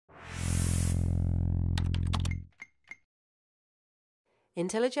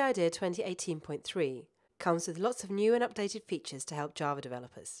IntelliJ IDEA 2018.3 comes with lots of new and updated features to help Java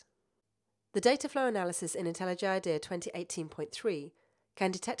developers. The Dataflow Analysis in IntelliJ IDEA 2018.3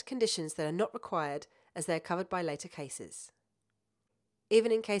 can detect conditions that are not required as they are covered by later cases.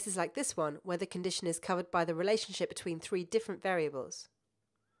 Even in cases like this one, where the condition is covered by the relationship between three different variables.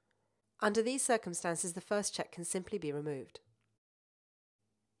 Under these circumstances, the first check can simply be removed.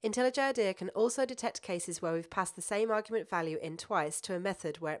 IntelliJ IDEA can also detect cases where we've passed the same argument value in twice to a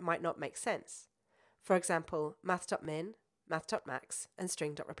method where it might not make sense. For example, math.min, math.max, and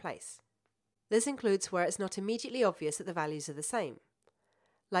string.replace. This includes where it's not immediately obvious that the values are the same.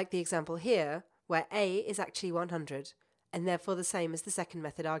 Like the example here, where a is actually 100, and therefore the same as the second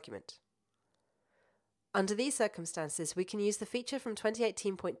method argument. Under these circumstances, we can use the feature from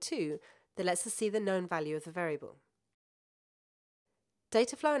 2018.2 that lets us see the known value of the variable.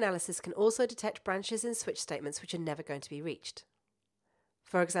 Dataflow Analysis can also detect branches in switch statements which are never going to be reached.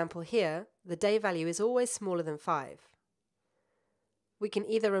 For example here, the day value is always smaller than 5. We can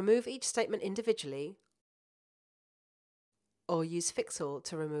either remove each statement individually or use fixall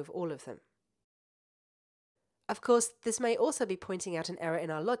to remove all of them. Of course, this may also be pointing out an error in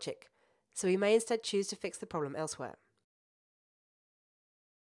our logic, so we may instead choose to fix the problem elsewhere.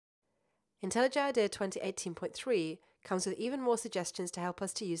 IntelliJ IDEA 2018.3 comes with even more suggestions to help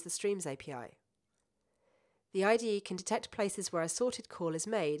us to use the Streams API. The IDE can detect places where a sorted call is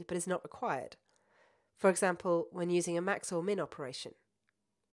made but is not required, for example, when using a max or min operation.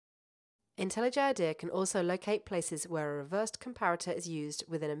 IntelliJ IDEA can also locate places where a reversed comparator is used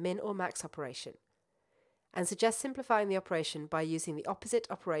within a min or max operation, and suggest simplifying the operation by using the opposite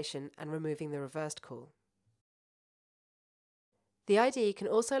operation and removing the reversed call. The IDE can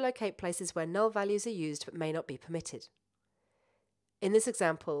also locate places where null values are used but may not be permitted. In this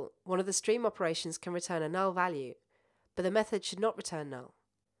example, one of the stream operations can return a null value, but the method should not return null.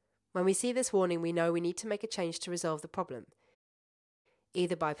 When we see this warning, we know we need to make a change to resolve the problem,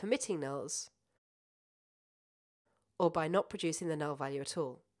 either by permitting nulls or by not producing the null value at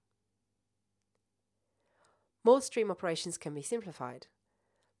all. More stream operations can be simplified.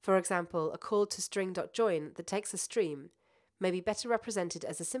 For example, a call to string.join that takes a stream may be better represented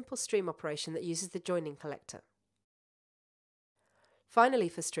as a simple stream operation that uses the joining collector. Finally,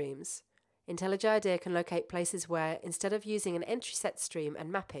 for streams, IntelliJ IDEA can locate places where, instead of using an entry set stream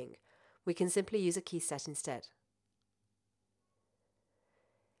and mapping, we can simply use a key set instead.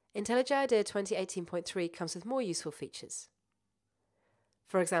 IntelliJ IDEA 2018.3 comes with more useful features.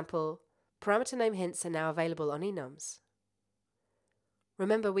 For example, parameter name hints are now available on Enums.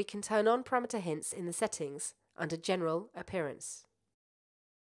 Remember, we can turn on parameter hints in the settings under General Appearance.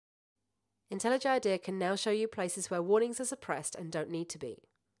 IntelliJ IDEA can now show you places where warnings are suppressed and don't need to be.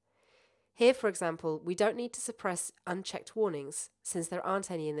 Here, for example, we don't need to suppress unchecked warnings since there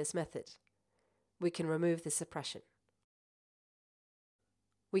aren't any in this method. We can remove this suppression.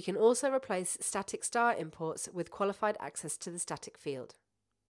 We can also replace static star imports with qualified access to the static field.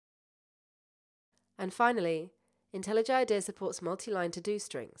 And finally, IntelliJ IDEA supports multiline TODO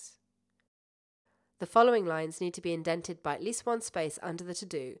strings. The following lines need to be indented by at least one space under the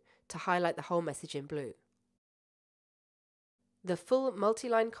to-do to highlight the whole message in blue. The full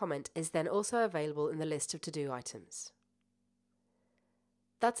multi-line comment is then also available in the list of to-do items.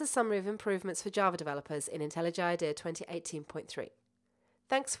 That's a summary of improvements for Java developers in IntelliJ IDEA 2018.3.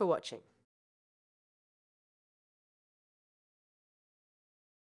 Thanks for watching.